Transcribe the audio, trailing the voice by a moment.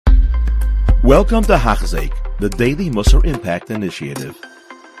Welcome to Hachzik, the Daily Musar Impact Initiative.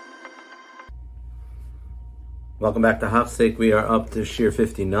 Welcome back to Hachzik. We are up to Shir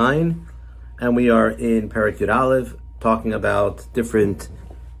 59, and we are in Perek Yud Aleph, talking about different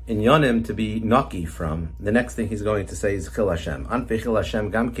inyanim to be naki from. The next thing he's going to say is Chil Hashem. Anfe Chil Hashem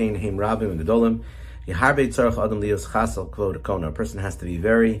gam kein heim rabim and gedolim. Yeharbe tzarech adam lios chasel kvod kona. A person has to be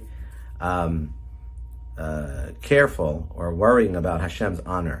very careful or worrying about Hashem's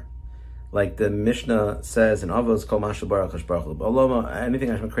honor. Like the Mishnah says in Avos, Kol Mashu Baruch Baruch Oloma, anything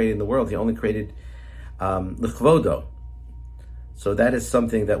Hashem created in the world, He only created l'chvodo. So that is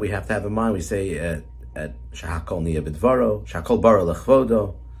something that we have to have in mind. We say at Shahakol Niya B'Dvaro, Shahakol Bara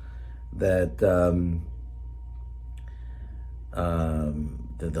l'chvodo, that the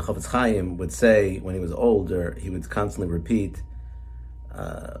Chofetz Chaim would say when he was older, he would constantly repeat,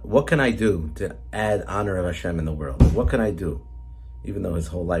 what can I do to add honor of Hashem in the world? What can I do? Even though his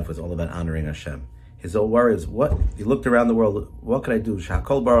whole life was all about honoring Hashem. His whole worry is, what? He looked around the world, what can I do?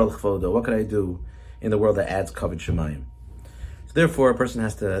 Shakol bar l'chvodo, what can I do in the world that adds kavod shemayim? So therefore, a person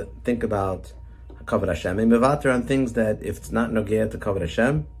has to think about kavod Hashem, and mevater on things that, if it's not nogea to kavod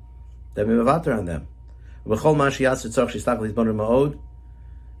Hashem, then mevater on them.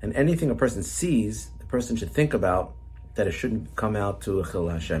 And anything a person sees, the person should think about that it shouldn't come out to a chil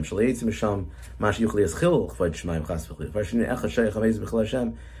Hashem. Whether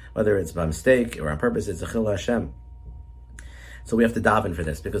it's by mistake or on purpose, it's a chil Hashem. So we have to daven for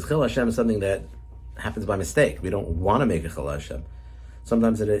this, because chil Hashem is something that happens by mistake. We don't want to make a chil Hashem.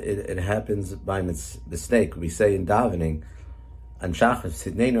 Sometimes it happens by mistake. We say in davening, why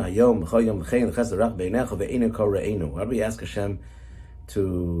do we ask Hashem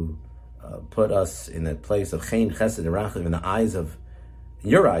to put us in a place of chen, chesed, and rachim in the eyes of, in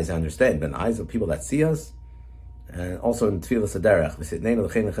your eyes, I understand, but in the eyes of people that see us, and also in tefillah saderech.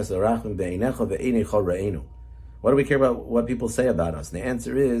 What do we care about what people say about us? And the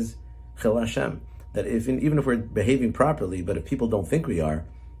answer is chil Hashem. That even if we're behaving properly, but if people don't think we are,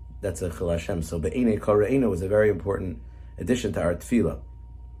 that's a chil Hashem. So be'inei kol re'enu is a very important addition to our tefillah.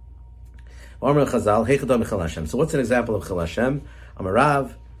 So what's an example of chil Hashem?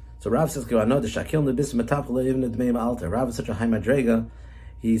 Amarav. So Rav says, Rav is such a high madrega.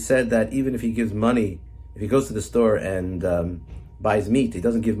 He said that even if he gives money, if he goes to the store and buys meat, he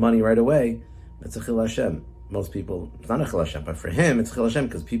doesn't give money right away, that's a chil Hashem. Most people, it's not a chil Hashem, but for him, it's chil Hashem,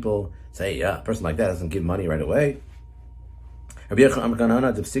 because people say, yeah, a person like that doesn't give money right away. Rabbi Yochanan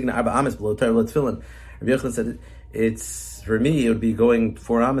said, it's, for me, it would be going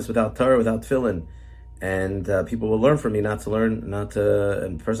 4 amas without Torah, without tefillin. And people will learn from me and a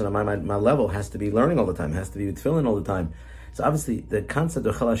person on my level has to be learning all the time, has to be tefillin all the time. So obviously the concept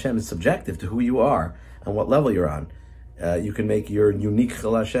of chil Hashem is subjective to who you are and what level you're on. You can make your unique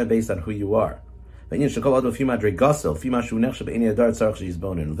chil Hashem based on who you are. To not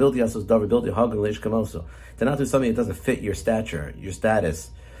do something that doesn't fit your stature, your status,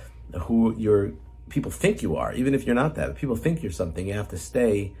 who your people think you are, even if you're not that. If people think you're something, you have to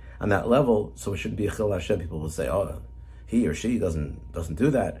stay on that level, so it shouldn't be a chil Hashem. People will say, oh, he or she doesn't do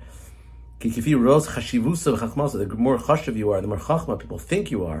that. The more chashuv you are, the more chachma people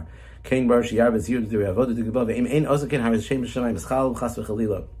think you are.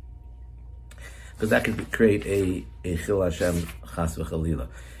 Because that could create a chil Hashem chas v'chalila.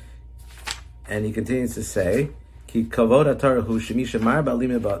 And he continues to say, the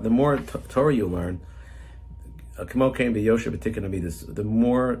more Torah you learn, the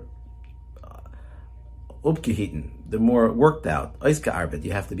more the more worked out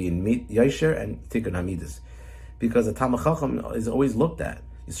you have to be in Yesharim and Tikkun Hamidus, because a Talmid Chacham is always looked at.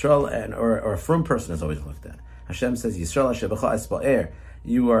 Yisrael or a firm person is always looked at. Hashem says, Yisrael Hashebecha Espa'er,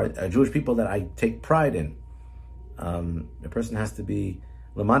 you are a Jewish people that I take pride in. The person has to be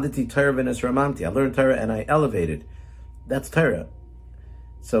Lamandati Torah v'nes Ramanti. I learned Torah and I elevated. That's Torah.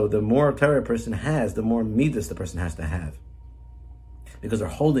 So the more Torah a person has, the more midas the person has to have, because they're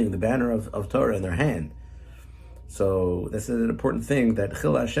holding the banner of Torah in their hand. So this is an important thing that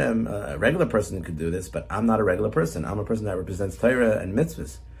chil Hashem, a regular person could do this, but I'm not a regular person. I'm a person that represents Torah and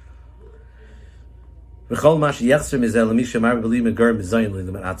mitzvahs. If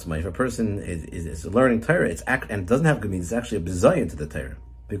a person is learning Torah, and doesn't have good means, it's actually a bizayin to the Torah,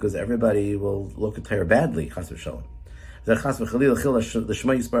 because everybody will look at Torah badly. Chas v'shalom.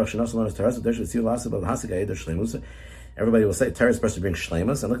 Everybody will say Torah is supposed to bring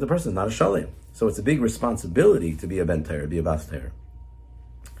shleimus, and look, the person is not a shalim. So it's a big responsibility to be a ben Torah, be a bas Torah.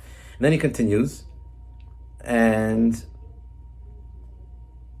 And then he continues, and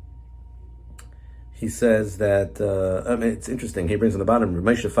he says that, it's interesting, he brings on the bottom,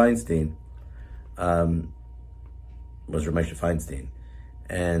 Moshe Feinstein, was Ramesha Feinstein.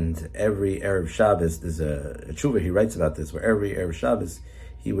 And every Erev Shabbos, there's a tshuva, he writes about this, where every Erev Shabbos,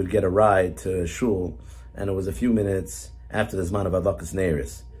 he would get a ride to shul, and it was a few minutes after the Zman of Adlakas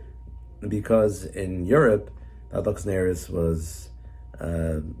Neiris. Because in Europe, Adlakas Neiris was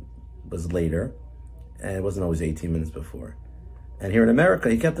later, and it wasn't always 18 minutes before. And here in America,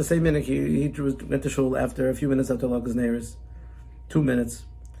 he kept the same minute. He went to shul after a few minutes after Adlakas Neiris, 2 minutes.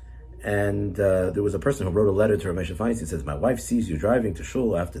 And there was a person who wrote a letter to Ramesha Feinstein. He says, my wife sees you driving to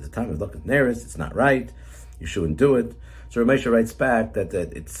shul after the time of Adlakas Neiris. It's not right. You shouldn't do it. So Ramesha writes back that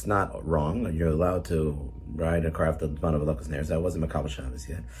it's not wrong, and you're allowed to ride a car after the time of Adlakas Neiris. That wasn't Makabel Shabbos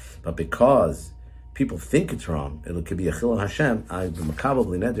yet. But because people think it's wrong, it could be a Chilul Hashem, I've been Makabel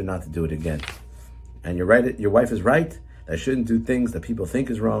B'li not to do it again. And you're right, your wife is right. I shouldn't do things that people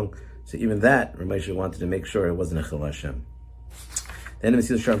think is wrong. So even that, Ramesha wanted to make sure it wasn't a Chilul Hashem. Then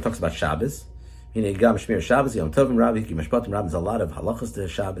Mesilas Yesharim talks about Shabbos. There's a lot of halachas to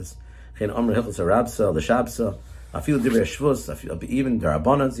Shabbos. I feel divrei shvus, even the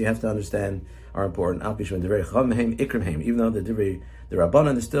rabbanon you have to understand are important. Even though the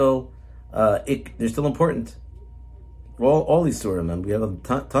rabbanon they're still important. All these surim, and we have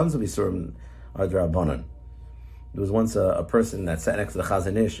tons of these surim are the rabbanon. There was once a person that sat next to the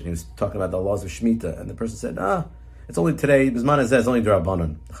Chazon Ish, and he was talking about the laws of Shemitah, and the person said, it's only today, Bisman says, only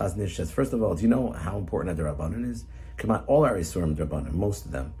D'Rabbanan. The Chazon Ish says, first of all, do you know how important a D'Rabbanan is? Come on, all our Yisurim D'Rabbanan, most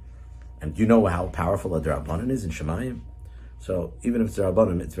of them. And do you know how powerful a D'Rabbanan is in Shemayim? So even if it's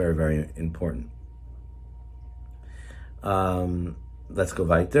D'Rabbanan, it's very, very important. Let's go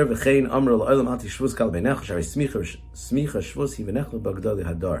weiter. V'chein amr l'olam ati shvus kal beinecha, shari smicha shvus hi v'nechla b'gdali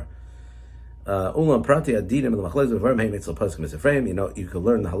hadar. Ulam prati adinim l'machlez v'varim heim etzel poskim Ephraim. You know, you can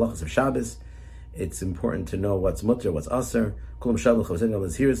learn the halachas of Shabbos. It's important to know what's mutter, what's aser. Kulam shabbat chavzin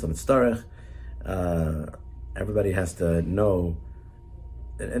galas hiris l'mitzdarech. Everybody has to know.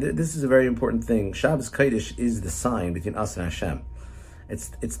 And this is a very important thing. Shabbos Kodesh is the sign between us and Hashem. It's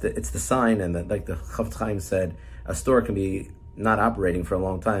the sign, and like the Chafetz Chaim said, a store can be not operating for a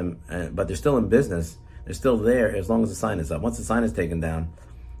long time, but they're still in business. They're still there as long as the sign is up. Once the sign is taken down,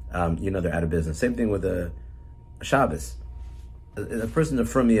 they're out of business. Same thing with the Shabbos. A person of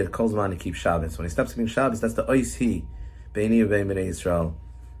Frumiyah calls on to keep Shabbos. When he stops keeping Shabbos, that's the Ois Hi, Beini V'Bein B'nei Yisrael.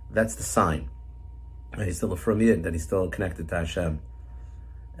 That's the sign. He's still a Frumiyah, that he's still connected to Hashem.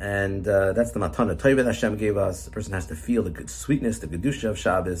 And that's the Matana Tova that Hashem gave us. The person has to feel the good sweetness, the Kedusha of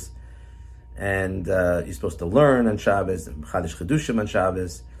Shabbos. And you're supposed to learn on Shabbos, Chadash Chedushim on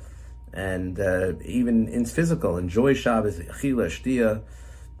Shabbos. And even in physical, enjoy Shabbos, Achila, Shtia.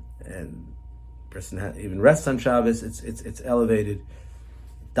 And person even rests on Shabbos, it's elevated.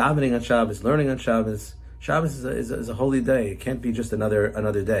 Davening on Shabbos, learning on Shabbos. Shabbos is a holy day. It can't be just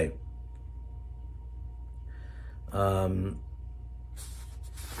another day.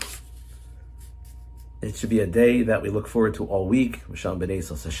 It should be a day that we look forward to all week. Misham b'nei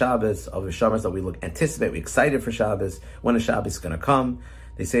Yisrael Shabbos, of Shabbos that we anticipate, we're excited for Shabbos. When is Shabbos going to come?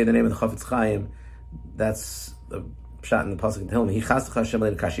 They say the name of the Chafetz Chaim. That's the shot in the pasuk in Tehillim. Hichastach Hashem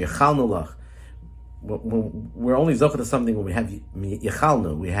leinu kashi yechalnu lach. We're only zochah to something when we have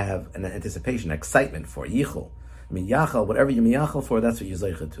yechalnu. We have an anticipation, excitement for yichul. Miyachal, whatever you miyachal for, that's what you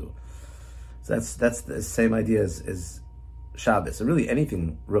zochah to. So that's the same idea as Shabbos. So really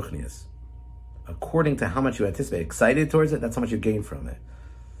anything ruchnius. According to how much you anticipate, excited towards it, that's how much you gain from it.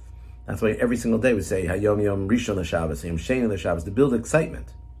 That's why every single day we say Hayom Yom Rishon LeShabbos, Hayom Sheni LeShabbos, to build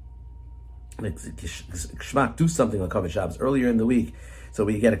excitement. Like Shmak, do something like Kavod Shabbos earlier in the week, so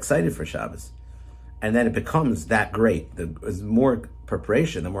we get excited for Shabbos, and then it becomes that great. The more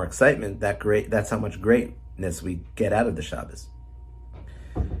preparation, the more excitement, that's how much greatness we get out of the Shabbos.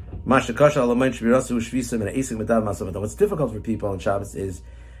 What's difficult for people on Shabbos is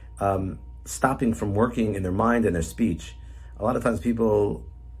stopping from working in their mind and their speech. A lot of times people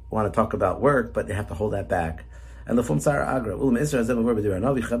want to talk about work, but they have to hold that back. And the Fumsar Agra,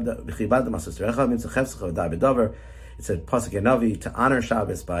 it's a pasuk Navi to honor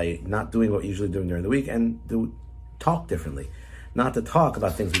Shabbos by not doing what you're usually doing during the week and to talk differently, not to talk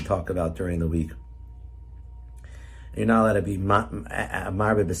about things we talk about during the week. You're not allowed to be marbe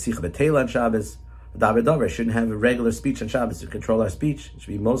b'sicha b'teila on Shabbos. Shouldn't have a regular speech on Shabbos to control our speech. It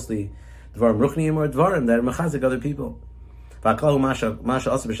should be mostly dvarim ruchniim or dvarim that are mechazik other people. The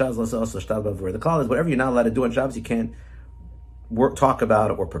call is whatever you're not allowed to do on Shabbos, you can't talk about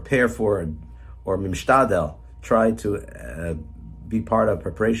it or prepare for it or mimshtadel, try to be part of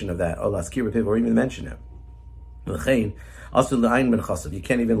preparation of that, or even mention it. You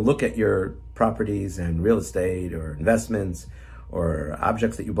can't even look at your properties and real estate or investments or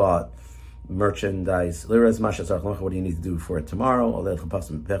objects that you bought. merchandise. What do you need to do for it tomorrow?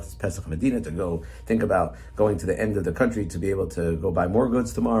 To go think about going to the end of the country to be able to go buy more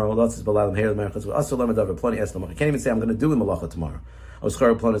goods tomorrow. I can't even say I'm going to do the malacha tomorrow. I'm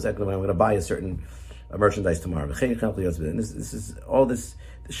going to buy a certain merchandise tomorrow. This is all this.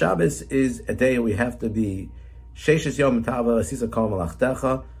 The Shabbos is a day we have to be Sheishes Yom Tava Asisa Kol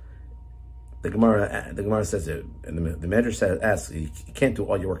Malachtecha. The Gemara says it, and the Medrash asks, you can't do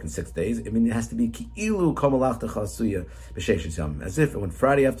all your work in 6 days. I mean, it has to be Ki'ilu Kol Malachtecha Asuya B'Sheishes Yom, as if when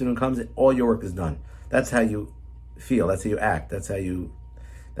Friday afternoon comes, all your work is done. That's how you feel. That's how you act. That's how you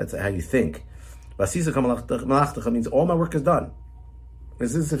think. Asisa Kol Malachtecha means all my work is done.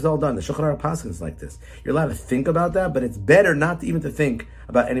 This is all done. The Shulchan Aruch Paskin is like this. You're allowed to think about that, but it's better not even to think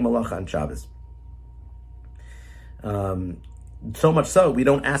about any malacha on Shabbos. So much so, we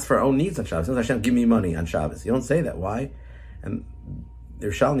don't ask for our own needs on Shabbos. Hashem, give me money on Shabbos. You don't say that. Why? And the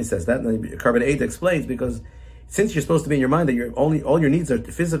Yerushalmi says that, and the Carbon 8 explains, because since you're supposed to be in your mind that all your needs are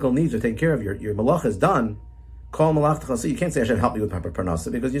physical needs are taken care of, your malacha is done. Call malach, so you can't say Hashem, help me with my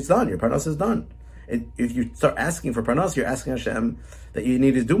parnasa, because it's done. Your parnasa is done. If you start asking for parnas, you're asking Hashem that you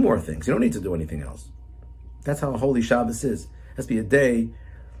need to do more things. You don't need to do anything else. That's how holy Shabbos is. It has to be a day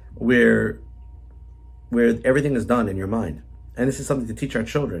where everything is done in your mind. And this is something to teach our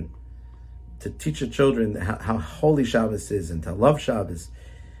children. To teach the children how holy Shabbos is and to love Shabbos.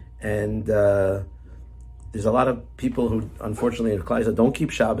 And there's a lot of people who, unfortunately, in Klal don't keep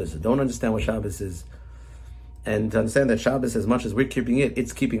Shabbos, don't understand what Shabbos is. And to understand that Shabbos, as much as we're keeping it,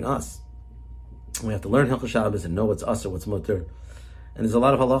 it's keeping us. We have to learn Hilchos Shabbos and know what's us or what's mutter. And there's a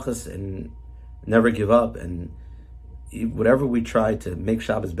lot of halachas, and never give up. And whatever we try to make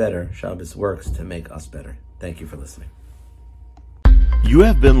Shabbos better, Shabbos works to make us better. Thank you for listening. You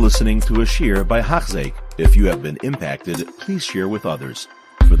have been listening to a shiur by Hachzeik. If you have been impacted, please share with others.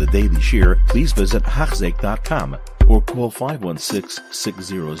 For the daily shiur, please visit Hachzeik.com or call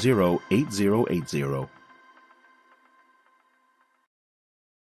 516-600-8080.